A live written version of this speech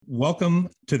Welcome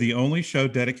to the only show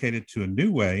dedicated to a new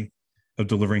way of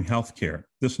delivering healthcare.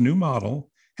 This new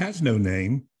model has no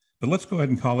name, but let's go ahead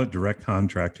and call it direct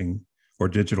contracting or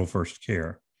digital first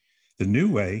care. The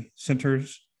new way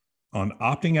centers on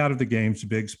opting out of the games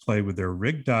bigs play with their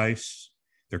rigged dice,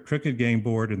 their crooked game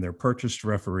board, and their purchased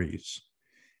referees.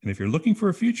 And if you're looking for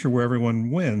a future where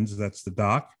everyone wins, that's the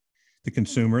doc, the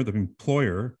consumer, the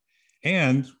employer,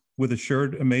 and with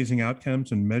assured amazing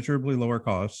outcomes and measurably lower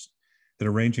costs that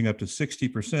are ranging up to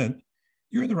 60%,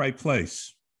 you're in the right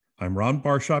place. I'm Ron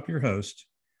Barshop, your host.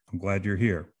 I'm glad you're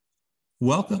here.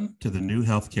 Welcome to the new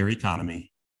healthcare economy.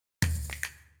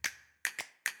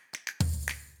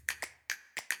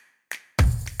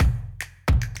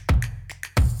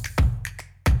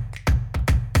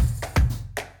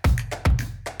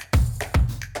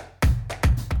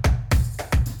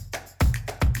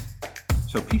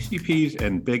 So PCPs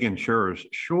and big insurers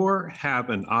sure have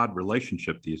an odd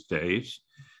relationship these days.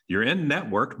 You're in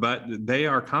network, but they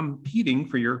are competing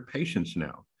for your patients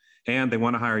now. And they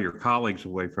want to hire your colleagues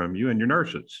away from you and your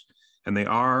nurses. And they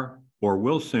are or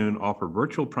will soon offer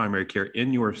virtual primary care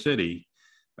in your city.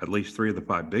 At least 3 of the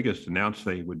 5 biggest announced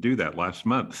they would do that last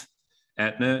month.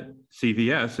 Aetna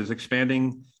CVS is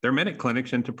expanding their Minute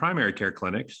clinics into primary care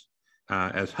clinics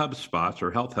as hub spots,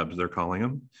 or health hubs, they're calling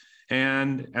them,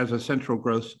 and as a central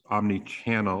growth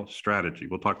omni-channel strategy.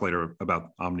 We'll talk later about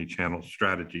omni-channel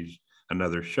strategies,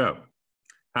 another show.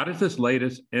 How does this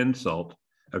latest insult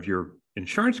of your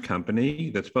insurance company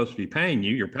that's supposed to be paying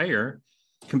you, your payer,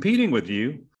 competing with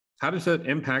you, how does that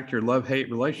impact your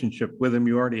love-hate relationship with them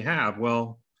you already have?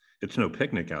 Well, it's no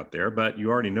picnic out there, but you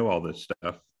already know all this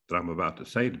stuff that I'm about to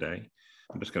say today.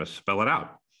 I'm just going to spell it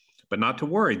out. But not to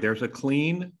worry, there's a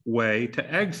clean way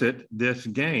to exit this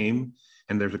game.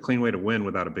 And there's a clean way to win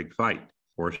without a big fight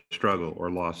or struggle or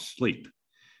lost sleep,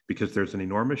 because there's an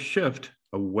enormous shift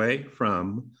away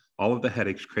from all of the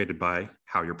headaches created by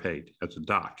how you're paid as a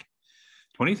doc.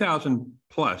 20,000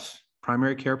 plus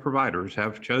primary care providers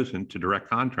have chosen to direct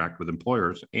contract with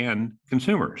employers and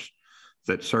consumers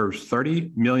that serves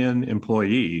 30 million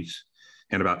employees,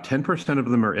 and about 10% of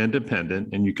them are independent.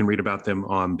 And you can read about them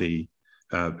on the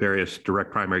various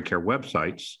direct primary care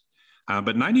websites.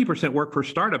 But 90% work for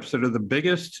startups that are the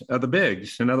biggest of the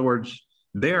bigs. In other words,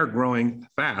 they are growing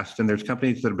fast. And there's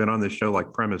companies that have been on this show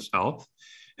like Premise Health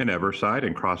and Everside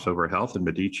and Crossover Health and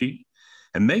Medici.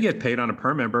 And they get paid on a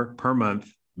per member per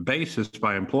month basis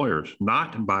by employers,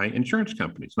 not by insurance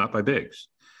companies, not by bigs.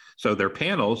 So their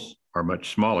panels are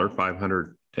much smaller.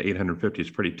 500 to 850 is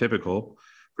pretty typical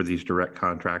for these direct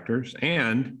contractors.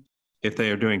 And if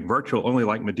they are doing virtual only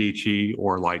like Medici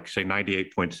or like, say,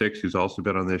 98.6, who's also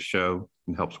been on this show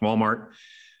and helps Walmart,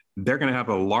 they're going to have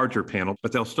a larger panel,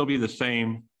 but they'll still be the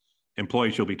same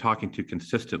employees you'll be talking to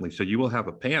consistently. So you will have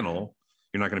a panel.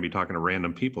 You're not going to be talking to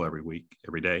random people every week,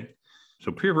 every day.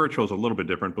 So pure virtual is a little bit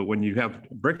different, but when you have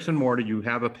bricks and mortar, you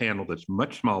have a panel that's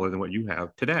much smaller than what you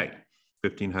have today,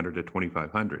 1,500 to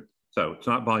 2,500. So it's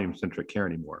not volume-centric care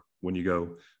anymore when you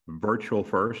go virtual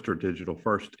first or digital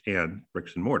first and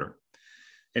bricks and mortar.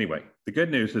 Anyway, the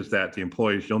good news is that the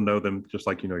employees, you'll know them just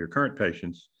like you know your current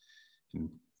patients. And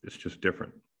it's just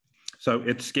different. So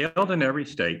it's scaled in every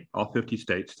state, all 50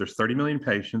 states. There's 30 million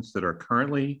patients that are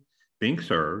currently being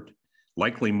served,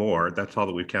 likely more. That's all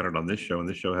that we've counted on this show. And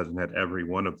this show hasn't had every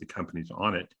one of the companies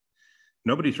on it.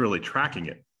 Nobody's really tracking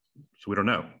it, so we don't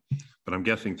know. But I'm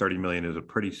guessing 30 million is a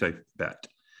pretty safe bet.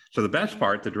 So the best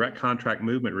part, the direct contract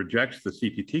movement rejects the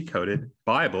CPT-coded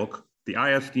Bible, the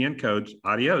ISDN codes,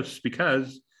 adios,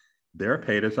 because they're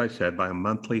paid, as I said, by a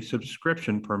monthly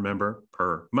subscription per member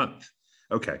per month.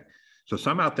 Okay, so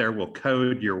some out there will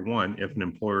code year one if an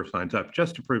employer signs up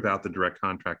just to prove out the direct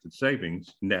contracted savings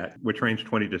net, which range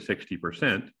 20 to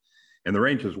 60%. And the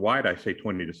range is wide, I say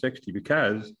 20 to 60,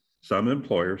 because some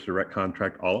employers direct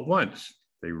contract all at once.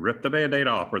 They rip the Band-Aid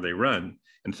off or they run,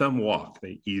 and some walk,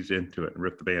 they ease into it and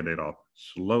rip the Band-Aid off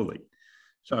slowly.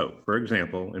 So, for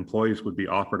example, employees would be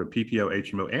offered a PPO,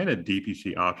 HMO, and a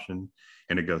DPC option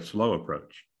and a go slow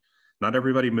approach. Not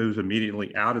everybody moves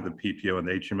immediately out of the PPO and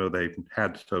the HMO they've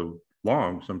had so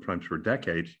long, sometimes for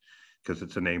decades, because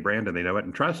it's a name brand and they know it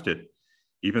and trust it,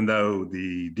 even though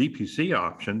the DPC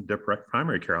option, direct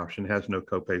primary care option, has no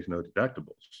copays, no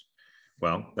deductibles.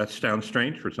 Well, that sounds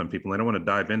strange for some people. They don't want to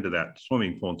dive into that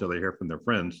swimming pool until they hear from their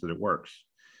friends that it works.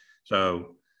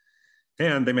 So,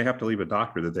 and they may have to leave a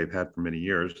doctor that they've had for many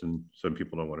years, and some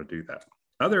people don't want to do that.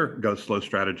 Other go slow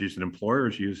strategies that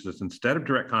employers use is, instead of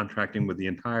direct contracting with the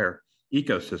entire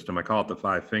ecosystem, I call it the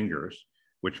 5 fingers,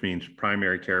 which means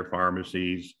primary care,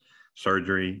 pharmacies,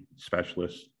 surgery,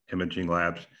 specialists, imaging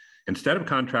labs, Instead of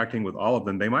contracting with all of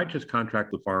them, they might just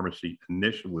contract with pharmacy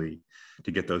initially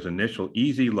to get those initial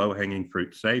easy, low-hanging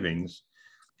fruit savings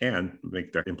and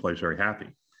make their employees very happy.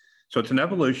 So it's an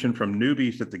evolution from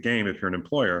newbies at the game if you're an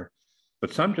employer,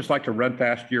 but some just like to run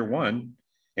fast year one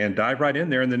and dive right in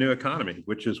there in the new economy,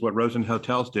 which is what Rosen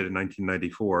Hotels did in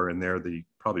 1994. And they're the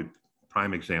probably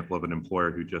prime example of an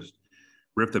employer who just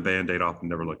ripped the Band-Aid off and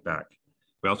never looked back.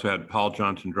 We also had Paul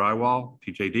Johnson Drywall,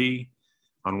 PJD,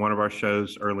 on one of our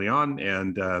shows early on,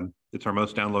 and it's our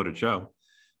most downloaded show,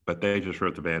 but they just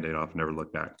ripped the Band-Aid off and never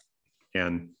looked back.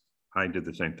 And I did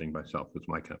the same thing myself with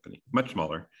my company, much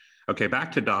smaller. Okay,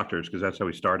 back to doctors, because that's how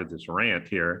we started this rant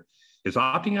here, is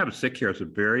opting out of sick care is a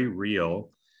very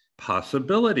real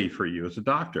possibility for you as a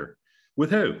doctor. With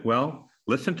who? Well,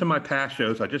 listen to my past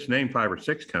shows. I just named 5 or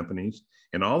 6 companies,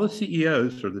 and all the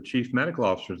CEOs or the chief medical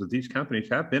officers of these companies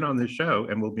have been on this show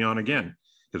and will be on again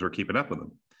because we're keeping up with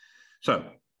them. So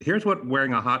here's what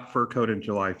wearing a hot fur coat in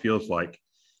July feels like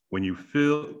when you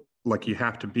feel like you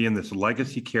have to be in this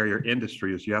legacy carrier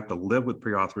industry, is you have to live with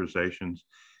pre-authorizations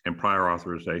and prior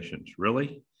authorizations.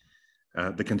 Really?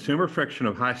 The consumer friction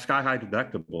of sky-high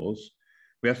deductibles,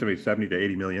 we estimate 70 to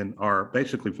 80 million, are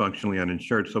basically functionally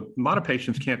uninsured. So a lot of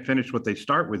patients can't finish what they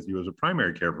start with you as a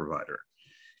primary care provider.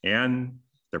 And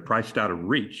they're priced out of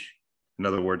reach. In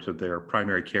other words, of their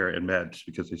primary care and meds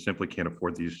because they simply can't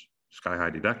afford these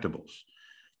sky-high deductibles.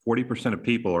 40% of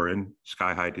people are in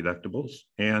sky-high deductibles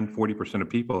and 40% of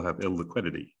people have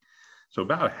illiquidity. So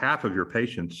about half of your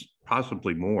patients,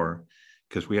 possibly more,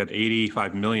 because we had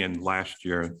 85 million last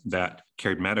year that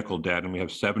carried medical debt, and we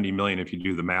have 70 million if you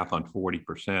do the math on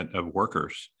 40% of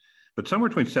workers. But somewhere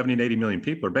between 70 and 80 million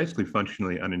people are basically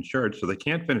functionally uninsured, so they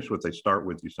can't finish what they start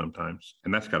with you sometimes,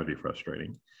 and that's got to be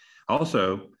frustrating.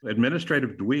 Also,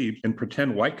 administrative dweebs and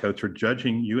pretend white coats are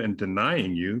judging you and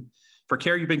denying you for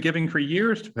care you've been giving for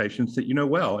years to patients that you know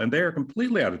well, and they are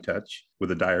completely out of touch with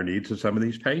the dire needs of some of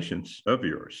these patients of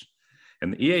yours.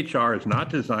 And the EHR is not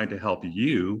designed to help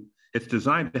you. It's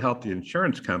designed to help the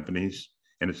insurance companies,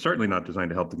 and it's certainly not designed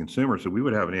to help the consumer. So we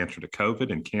would have an answer to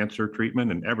COVID and cancer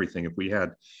treatment and everything. If we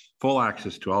had full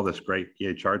access to all this great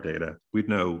EHR data, we'd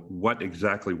know what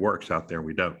exactly works out there.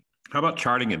 We don't. How about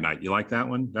charting at night? You like that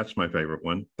one? That's my favorite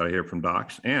one that I hear from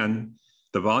docs. And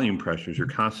the volume pressures. You're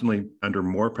constantly under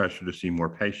more pressure to see more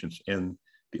patients in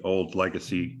the old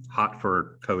legacy hot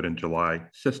fur coat in July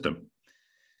system.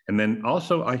 And then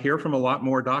also I hear from a lot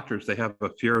more doctors, they have a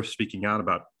fear of speaking out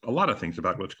about a lot of things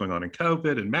about what's going on in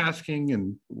COVID and masking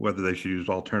and whether they should use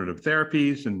alternative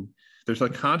therapies. And there's a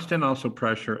constant also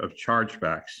pressure of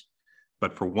chargebacks,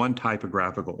 but for one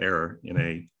typographical error in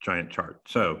a giant chart.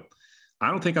 So I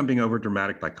don't think I'm being over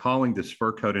dramatic by calling this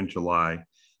fur coat in July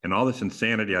and all this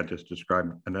insanity I just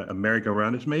described a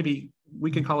merry-go-round is maybe we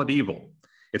can call it evil.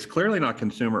 It's clearly not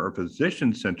consumer or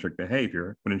physician-centric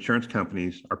behavior when insurance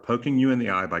companies are poking you in the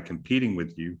eye by competing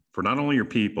with you for not only your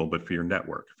people, but for your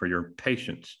network, for your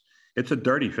patients. It's a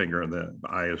dirty finger in the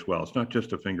eye as well. It's not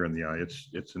just a finger in the eye,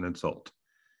 it's an insult.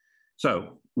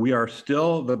 So we are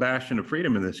still the bastion of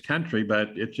freedom in this country, but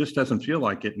it just doesn't feel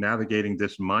like it navigating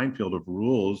this minefield of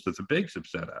rules that the bigs have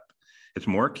set up. It's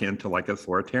more akin to like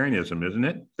authoritarianism, isn't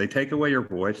it? They take away your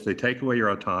voice, they take away your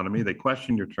autonomy, they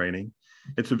question your training.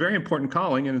 It's a very important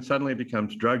calling, and suddenly it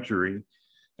becomes drudgery,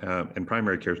 and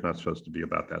primary care is not supposed to be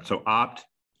about that. So opt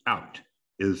out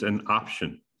is an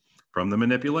option from the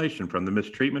manipulation, from the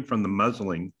mistreatment, from the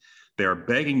muzzling. They are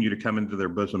begging you to come into their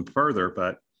bosom further,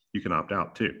 but you can opt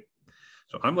out too.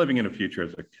 So I'm living in a future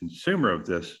as a consumer of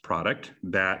this product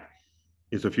that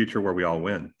is a future where we all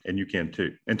win, and you can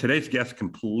too. And today's guest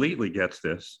completely gets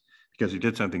this because he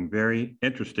did something very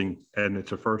interesting, and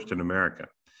it's a first in America.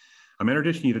 I'm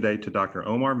introducing you today to Dr.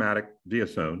 Omar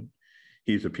Maddock-Villazon.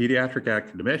 He's a pediatric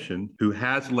academician who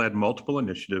has led multiple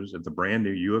initiatives at the brand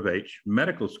new U of H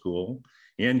Medical School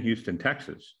in Houston,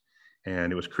 Texas.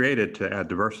 And it was created to add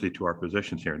diversity to our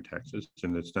physicians here in Texas,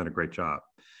 and it's done a great job.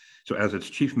 So as its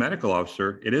chief medical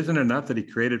officer, it isn't enough that he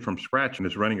created from scratch and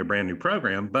is running a brand new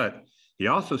program, but he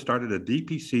also started a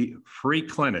DPC free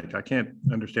clinic. I can't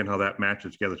understand how that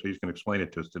matches together, so he's going to explain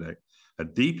it to us today. A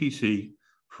DPC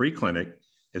free clinic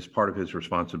is part of his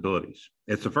responsibilities.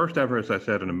 It's the first ever, as I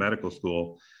said, in a medical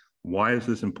school. Why is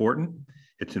this important?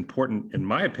 It's important, in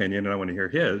my opinion, and I want to hear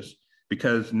his,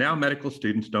 because now medical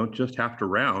students don't just have to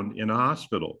round in a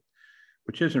hospital,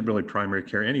 which isn't really primary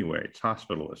care anyway. It's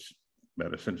hospitalist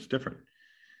medicine, it's different.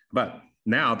 But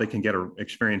now they can get an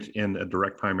experience in a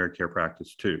direct primary care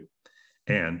practice too,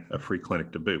 and a free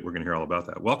clinic to boot. We're going to hear all about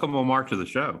that. Welcome, Omar, to the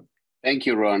show. Thank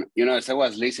you, Ron. You know, as I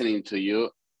was listening to you,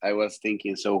 I was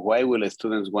thinking, so why will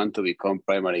students want to become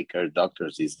primary care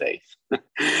doctors these days?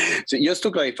 So just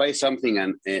to clarify something,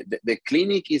 and the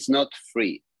clinic is not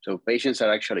free. So patients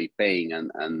are actually paying,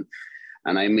 and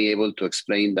I'm able to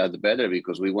explain that better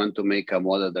because we want to make a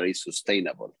model that is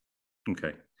sustainable.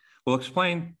 Okay. Well,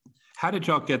 explain, how did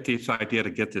y'all get this idea to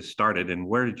get this started, and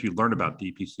where did you learn about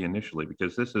DPC initially?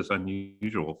 Because this is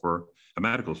unusual for a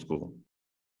medical school.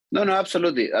 No,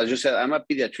 absolutely. As you said, I'm a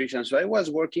pediatrician. So I was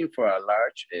working for a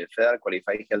large federal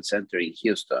qualified health center in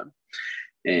Houston.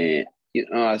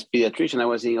 As pediatrician, I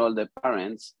was seeing all the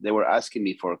parents. They were asking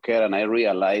me for care, and I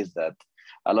realized that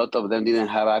a lot of them didn't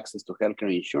have access to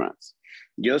healthcare insurance.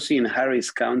 Just in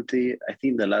Harris County, I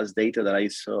think the last data that I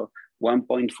saw,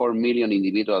 1.4 million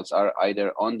individuals are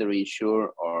either underinsured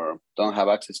or don't have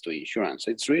access to insurance.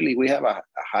 So it's really, we have a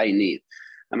high need.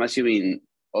 I'm assuming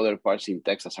other parts in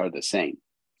Texas are the same.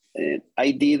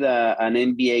 I did an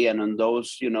MBA, and on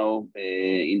those, in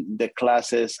the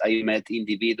classes, I met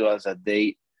individuals that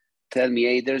they tell me,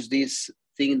 hey, there's this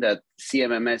thing that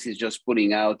CMMS is just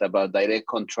putting out about direct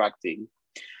contracting.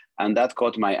 And that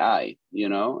caught my eye,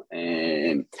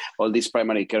 and all these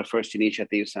primary care first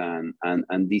initiatives and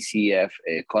DCF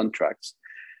contracts.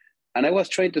 And I was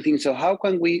trying to think, so how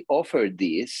can we offer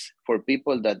this for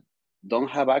people that don't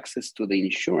have access to the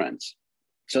insurance?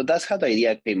 So that's how the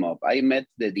idea came up. I met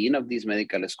the dean of this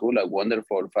medical school, a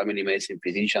wonderful family medicine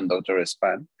physician, Dr.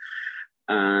 Span,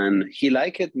 and he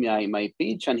liked my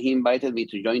pitch, and he invited me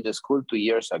to join the school 2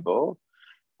 years ago.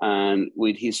 And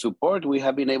with his support, we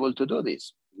have been able to do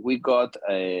this. We got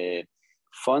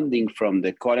funding from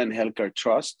the Cohen Healthcare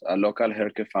Trust, a local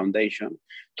healthcare foundation,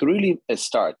 to really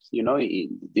start,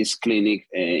 in this clinic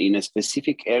in a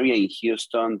specific area in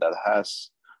Houston that has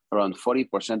around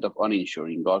 40% of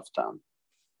uninsured in Gulftown.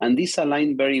 And this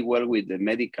aligned very well with the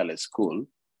medical school,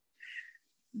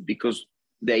 because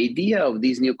the idea of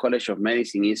this new College of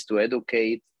Medicine is to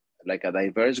educate like a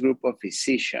diverse group of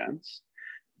physicians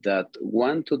that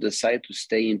want to decide to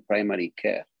stay in primary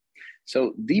care.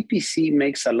 So DPC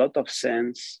makes a lot of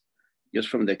sense just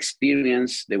from the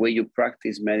experience, the way you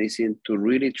practice medicine, to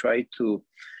really try to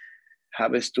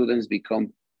have students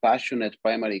become passionate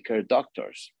primary care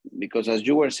doctors. Because as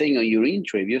you were saying on your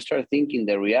intro, if you start thinking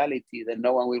the reality, then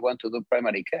no one will want to do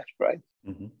primary care, right?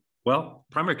 Mm-hmm. Well,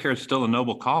 primary care is still a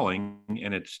noble calling,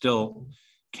 and it still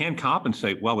can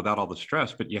compensate well without all the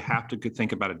stress, but you have to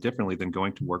think about it differently than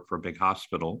going to work for a big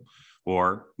hospital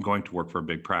or going to work for a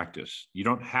big practice. You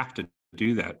don't have to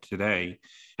do that today.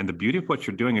 And the beauty of what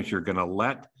you're doing is you're going to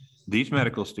let these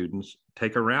medical students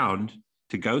take a round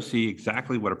to go see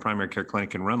exactly what a primary care clinic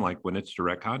can run like when it's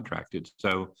direct contracted.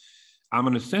 So I'm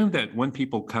going to assume that when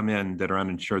people come in that are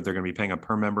uninsured, they're going to be paying a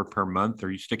per member per month.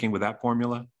 Are you sticking with that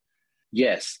formula?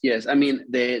 Yes. I mean,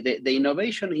 the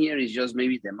innovation here is just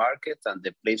maybe the market and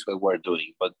the place where we're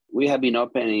doing. But we have been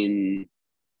opening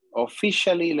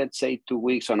officially, let's say 2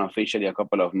 weeks, unofficially a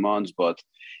couple of months, but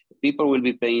people will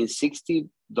be paying $60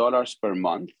 per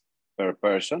month per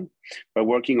person. We're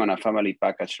working on a family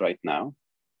package right now.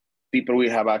 People will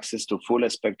have access to full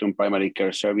spectrum primary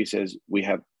care services. We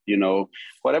have,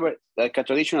 whatever, like a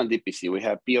traditional DPC. We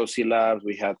have POC labs,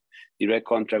 we have direct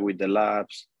contract with the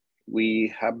labs.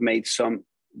 We have made some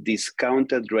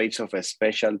discounted rates of a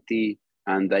specialty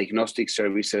and diagnostic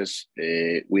services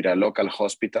with a local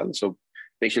hospital. So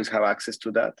patients have access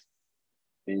to that.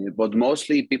 But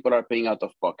mostly people are paying out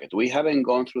of pocket. We haven't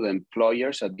gone through the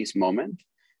employers at this moment.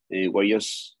 We're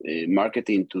just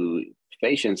marketing to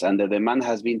patients, and the demand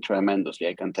has been tremendously,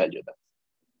 I can tell you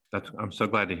that. I'm so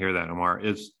glad to hear that, Omar.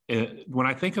 When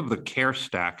I think of the care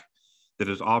stack that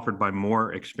is offered by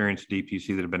more experienced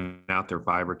DPC that have been out there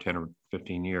 5 or 10 or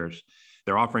 15 years,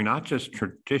 they're offering not just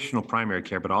traditional primary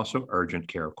care, but also urgent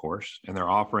care, of course. And they're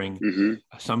offering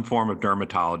some form of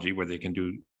dermatology where they can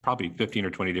do probably 15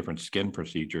 or 20 different skin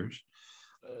procedures.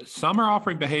 Some are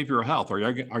offering behavioral health.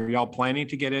 Are y'all planning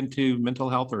to get into mental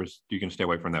health, or you can stay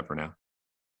away from that for now?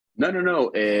 No.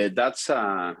 That's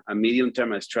a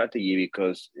medium-term strategy,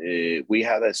 because we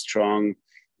have a strong,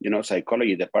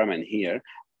 psychology department here.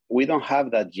 We don't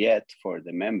have that yet for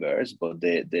the members, but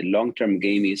the long-term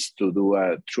game is to do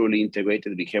a truly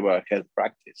integrated behavioral health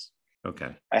practice.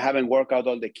 Okay. I haven't worked out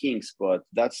all the kinks, but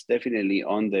that's definitely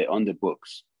on the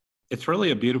books. It's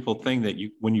really a beautiful thing that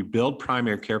when you build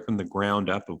primary care from the ground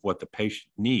up of what the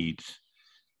patient needs,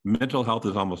 mental health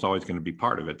is almost always going to be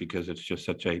part of it, because it's just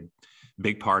such a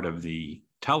big part of the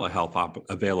telehealth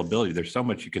availability. There's so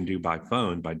much you can do by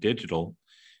phone, by digital.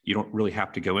 You don't really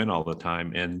have to go in all the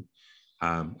time. And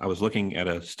I was looking at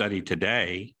a study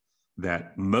today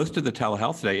that most of the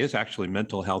telehealth today is actually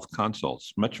mental health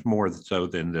consults, much more so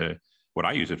than the what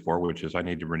I use it for, which is I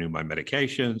need to renew my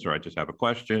medications, or I just have a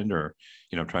question, or,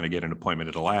 trying to get an appointment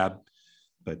at a lab.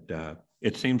 But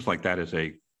it seems like that is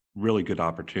a really good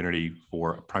opportunity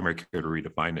for primary care to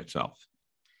redefine itself.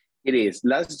 It is.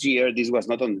 Last year, this was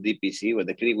not on the DPC, but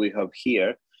the clinic we have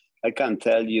here, I can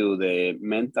tell you the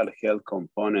mental health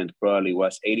component probably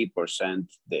was 80%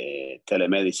 the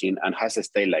telemedicine and has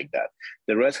stayed like that.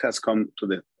 The rest has come to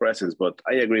the presence, but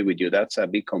I agree with you. That's a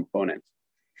big component.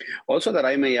 Also, that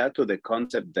I may add to the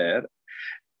concept there,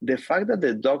 the fact that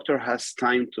the doctor has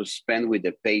time to spend with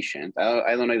the patient,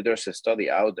 I don't know if there's a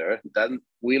study out there, that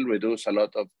will reduce a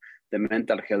lot of the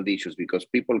mental health issues because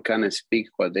people can speak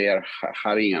what they are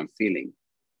having and feeling.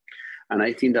 And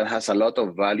I think that has a lot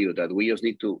of value that we just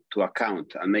need to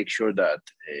account and make sure that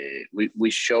we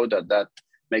show that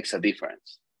makes a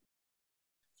difference.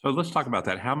 So let's talk about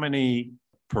that. How many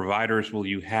providers will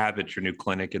you have at your new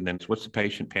clinic? And then what's the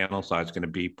patient panel size going to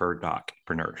be per doc,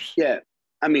 per nurse? Yeah,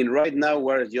 I mean, right now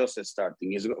we're just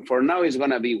starting. For now, it's going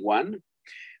to be one.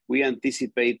 We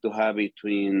anticipate to have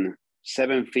between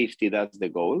 750, that's the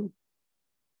goal.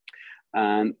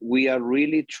 And we are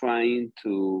really trying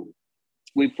to,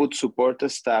 we put support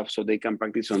staff so they can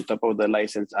practice on top of the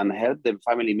license and help the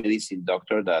family medicine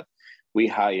doctor that we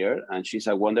hire. And she's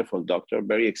a wonderful doctor,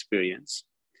 very experienced.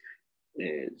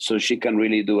 So she can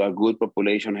really do a good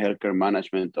population healthcare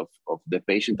management of the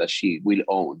patient that she will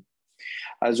own.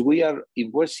 If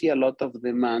we see a lot of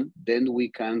demand, then we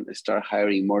can start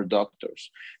hiring more doctors.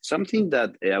 Something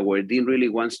that our dean really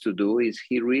wants to do is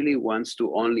he really wants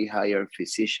to only hire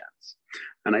physicians.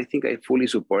 And I think I fully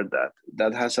support that.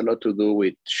 That has a lot to do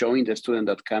with showing the student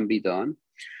that can be done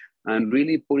and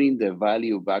really putting the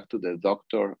value back to the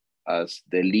doctor as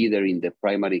the leader in the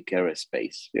primary care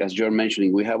space. As you're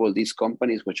mentioning, we have all these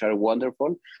companies which are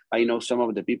wonderful. I know some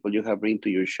of the people you have bring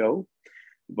to your show,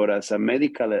 but as a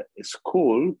medical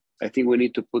school, I think we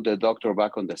need to put the doctor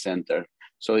back on the center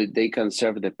so they can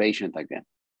serve the patient again.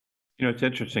 It's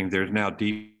interesting. There's now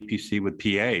DPC with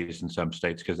PAs in some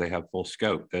states because they have full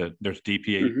scope. There's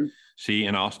DPC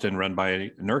in Austin run by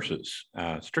nurses,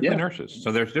 strictly nurses.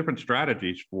 So there's different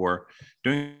strategies for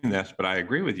doing this. But I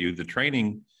agree with you. The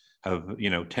training of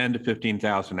 10 to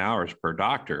 15,000 hours per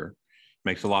doctor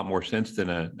makes a lot more sense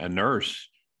than a nurse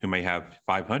who may have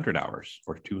 500 hours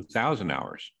or 2,000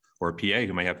 hours, or a PA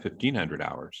who may have 1,500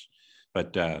 hours.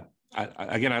 But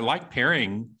I like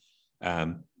pairing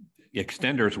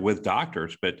extenders with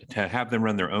doctors, but to have them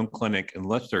run their own clinic,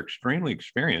 unless they're extremely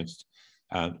experienced,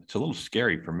 it's a little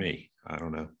scary for me. I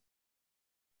don't know.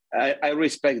 I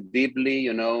respect deeply,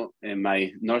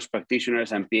 my nurse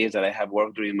practitioners and PAs that I have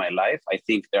worked during my life. I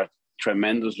think they're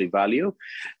tremendously valued.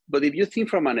 But if you think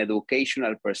from an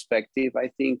educational perspective, I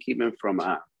think even from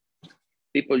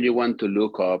people you want to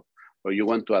look up or you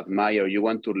want to admire, or you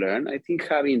want to learn, I think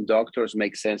having doctors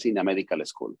makes sense in a medical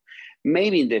school.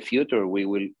 Maybe in the future, we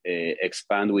will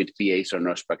expand with PAs or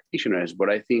nurse practitioners, but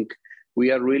I think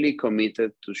we are really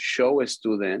committed to show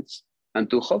students and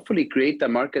to hopefully create a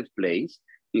marketplace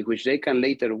in which they can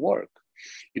later work.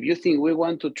 If you think we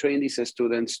want to train these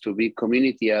students to be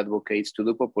community advocates, to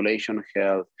do population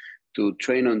health, to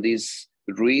train on these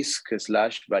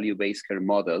risk/value-based care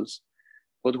models,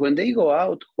 but when they go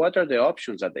out, what are the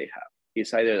options that they have?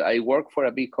 It's either I work for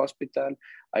a big hospital,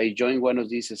 I join one of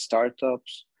these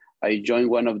startups, I join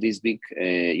one of these big,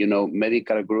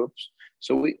 medical groups.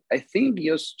 So I think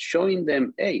just showing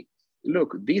them, hey,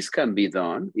 look, this can be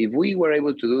done. If we were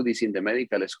able to do this in the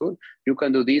medical school, you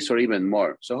can do this or even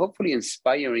more. So hopefully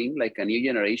inspiring like a new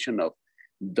generation of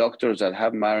doctors that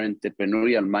have more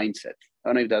entrepreneurial mindset. I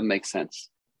don't know if that makes sense.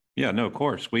 Yeah, no, of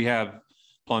course. We have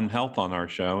Plum Health on our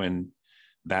show, and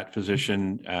that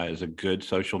physician is a good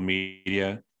social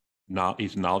media.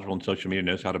 He's knowledgeable in social media,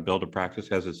 knows how to build a practice,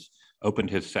 opened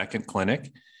his second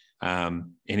clinic,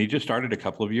 and he just started a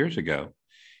couple of years ago.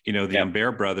 The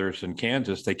Ambert brothers in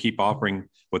Kansas, they keep offering,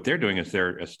 what they're doing is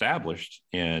they're established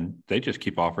and they just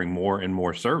keep offering more and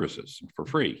more services for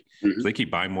free. Mm-hmm. So they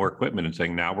keep buying more equipment and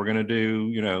saying, now we're going to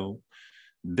do,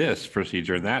 this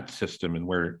procedure and that system. And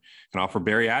we're going to offer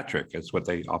bariatric. That's what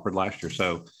they offered last year.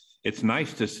 So it's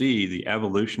nice to see the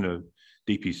evolution of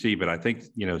DPC, but I think,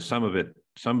 some of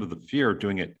the fear of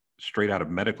doing it straight out of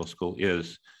medical school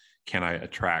is, can I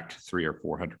attract 300 or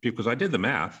 400 people? Because I did the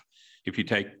math. If you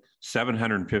take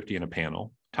 750 in a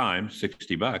panel times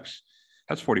 $60,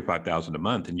 that's $45,000 a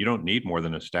month. And you don't need more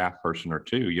than a staff person or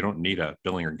two. You don't need a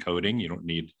billing or coding. You don't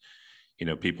need,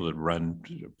 people that run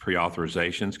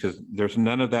pre-authorizations, because there's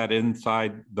none of that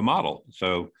inside the model.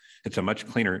 So it's a much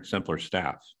cleaner, simpler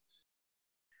staff.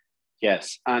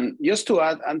 Yes, and just to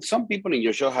add, and some people in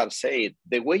your show have said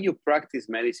the way you practice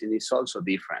medicine is also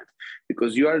different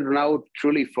because you are now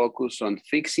truly focused on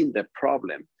fixing the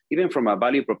problem, even from a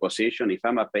value proposition. If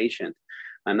I'm a patient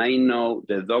and I know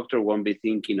the doctor won't be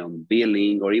thinking on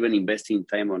billing or even investing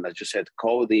time on, as you said,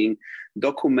 coding,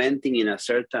 documenting in a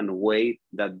certain way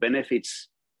that benefits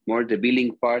more the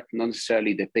billing part, not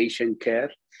necessarily the patient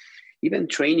care, even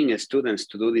training students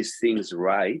to do these things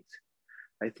right,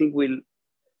 I think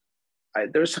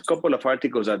there's a couple of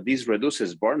articles that this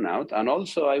reduces burnout, and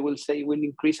also I will say will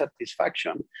increase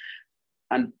satisfaction.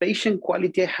 And patient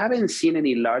quality, I haven't seen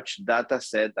any large data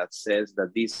set that says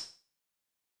that this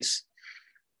is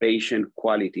patient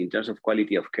quality in terms of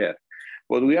quality of care.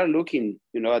 But we are looking,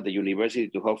 at the university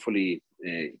to hopefully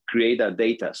create that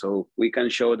data so we can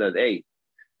show that, hey,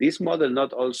 this model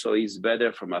not also is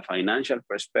better from a financial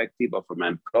perspective or from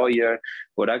an employer,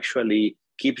 but actually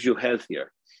keeps you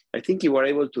healthier. I think if we're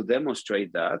able to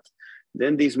demonstrate that,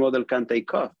 then this model can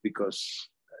take off because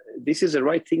this is the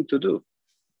right thing to do.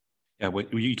 Yeah,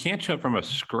 you can't show from a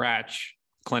scratch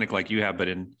clinic like you have, but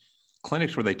in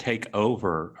clinics where they take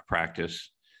over a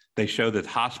practice, they show that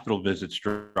hospital visits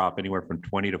drop anywhere from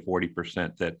 20 to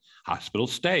 40%, that hospital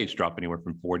stays drop anywhere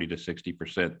from 40 to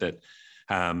 60%, that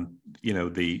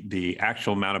the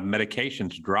actual amount of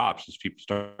medications drops as people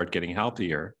start getting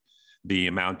healthier. The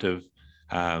amount of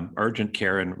urgent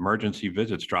care and emergency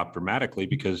visits drop dramatically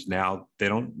because now they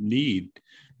don't need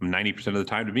 90% of the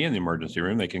time to be in the emergency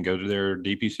room. They can go to their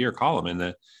DPC or call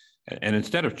them. And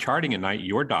instead of charting at night,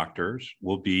 your doctors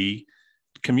will be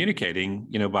communicating,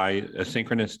 by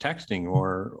asynchronous texting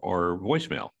or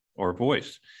voicemail or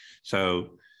voice.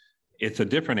 So it's a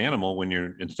different animal when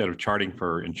you're, instead of charting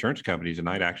for insurance companies at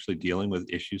night, actually dealing with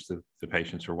issues that the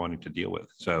patients are wanting to deal with.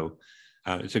 So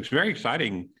it's a very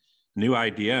exciting new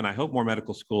idea. And I hope more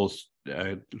medical schools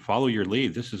follow your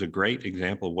lead. This is a great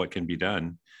example of what can be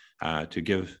done to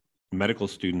give medical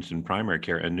students in primary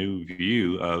care a new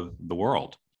view of the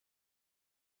world.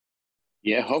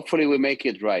 Yeah, hopefully we make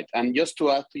it right. And just to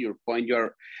add to your point,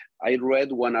 I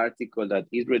read one article that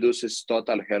it reduces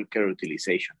total healthcare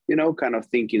utilization, kind of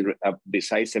thinking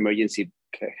besides emergency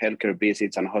healthcare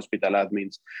visits and hospital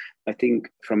admins. I think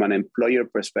from an employer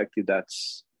perspective,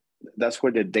 that's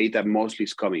where the data mostly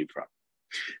is coming from.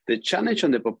 The challenge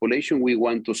on the population we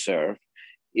want to serve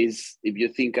is, if you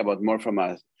think about more from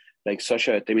a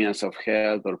social determinants of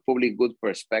health or public good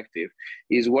perspective,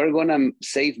 is we're going to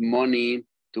save money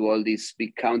to all these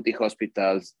big county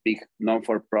hospitals, big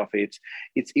non-for-profits.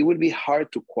 It will be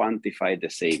hard to quantify the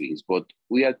savings, but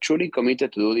we are truly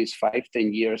committed to do this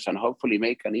 5-10 years and hopefully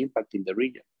make an impact in the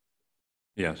region.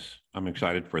 Yes, I'm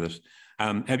excited for this.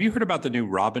 Have you heard about the new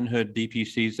Robinhood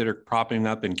DPCs that are popping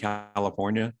up in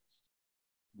California?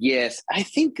 Yes, I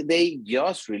think they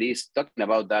just released, talking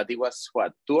about that, it was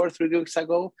 2 or 3 weeks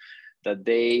ago that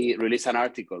they released an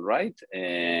article, right?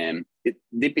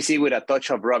 DPC with a touch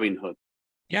of Robinhood.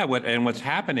 Yeah, what's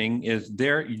happening is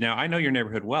I know your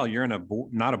neighborhood well. You're in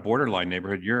not a borderline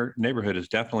neighborhood. Your neighborhood is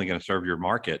definitely going to serve your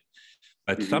market.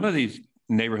 But some of these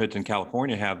neighborhoods in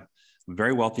California have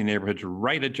very wealthy neighborhoods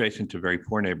right adjacent to very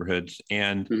poor neighborhoods.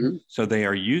 And so they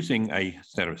are using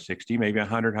instead of 60, maybe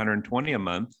 100, 120 a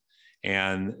month.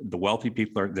 And the wealthy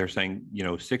people they're saying,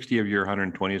 60 of your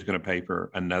 120 is going to pay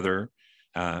for another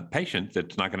patient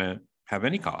that's not going to have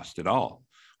any cost at all.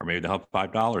 Or maybe they'll have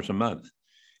 $5 a month.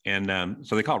 And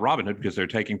so they call it Robinhood because they're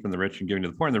taking from the rich and giving to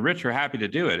the poor. And the rich are happy to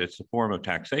do it. It's a form of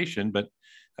taxation, but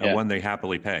one they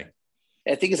happily pay.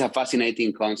 I think it's a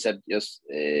fascinating concept, just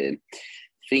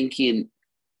thinking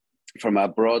from a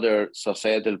broader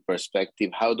societal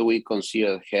perspective, how do we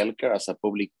consider healthcare as a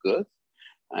public good?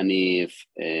 And if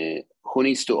who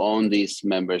needs to own these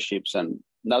memberships? And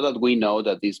now that we know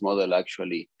that this model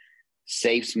actually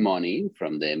saves money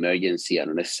from the emergency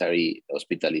and unnecessary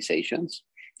hospitalizations.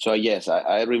 So yes,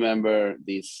 I remember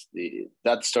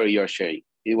that story you're sharing.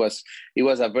 It was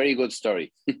a very good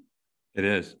story. It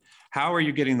is. How are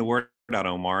you getting the word out,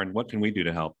 Omar, and what can we do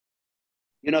to help?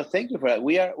 Thank you for that.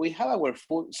 We have our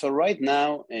full. So right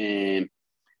now,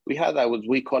 we had what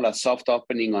we call a soft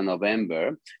opening on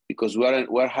November because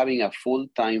we're having a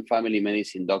full-time family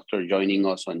medicine doctor joining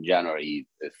us on January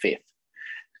 5th.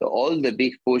 So all the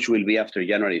big push will be after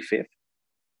January 5th.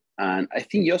 And I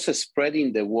think just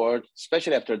spreading the word,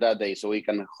 especially after that day, so we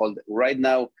can hold. Right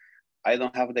now, I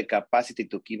don't have the capacity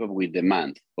to keep up with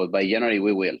demand, but by January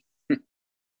we will.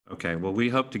 Okay, well, we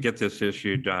hope to get this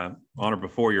issued on or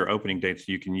before your opening date so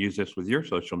you can use this with your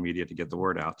social media to get the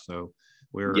word out. So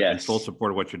we're in full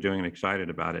support of what you're doing and excited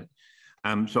about it.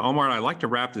 So Omar, I'd like to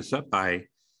wrap this up by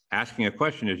asking a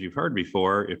question, as you've heard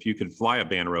before. If you could fly a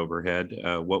banner overhead,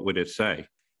 what would it say?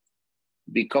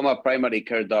 become a primary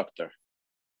care doctor.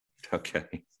 Okay.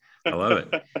 I love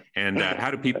it. And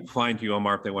how do people find you,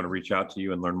 Omar, if they want to reach out to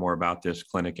you and learn more about this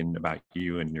clinic and about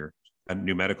you and your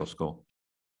new medical school?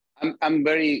 I'm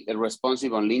very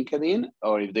responsive on LinkedIn,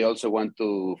 or if they also want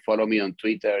to follow me on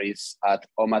Twitter, it's at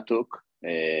Omatuk.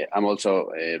 I'm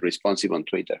also responsive on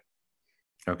Twitter.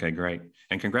 Okay, great.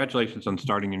 And congratulations on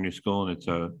starting your new school. And it's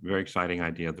a very exciting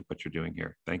idea that what you're doing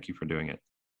here. Thank you for doing it.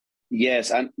 Yes.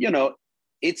 And,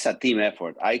 it's a team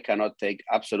effort. I cannot take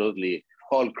absolutely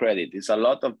whole credit. It's a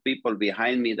lot of people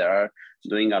behind me that are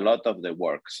doing a lot of the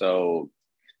work. So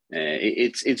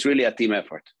it's really a team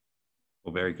effort.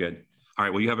 Well, very good. All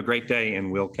right. Well, you have a great day,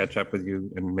 and we'll catch up with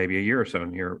you in maybe a year or so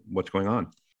and hear what's going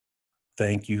on.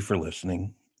 Thank you for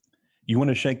listening. You want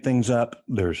to shake things up?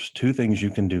 There's two things you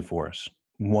can do for us.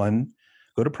 One,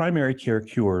 go to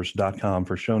primarycarecures.com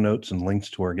for show notes and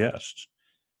links to our guests.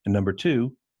 And number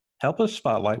two, help us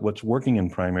spotlight what's working in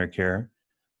primary care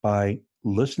by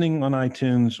listening on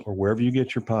iTunes or wherever you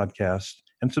get your podcasts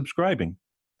and subscribing,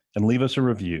 and leave us a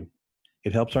review.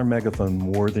 It helps our megaphone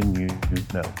more than you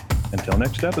know. Until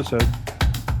next episode.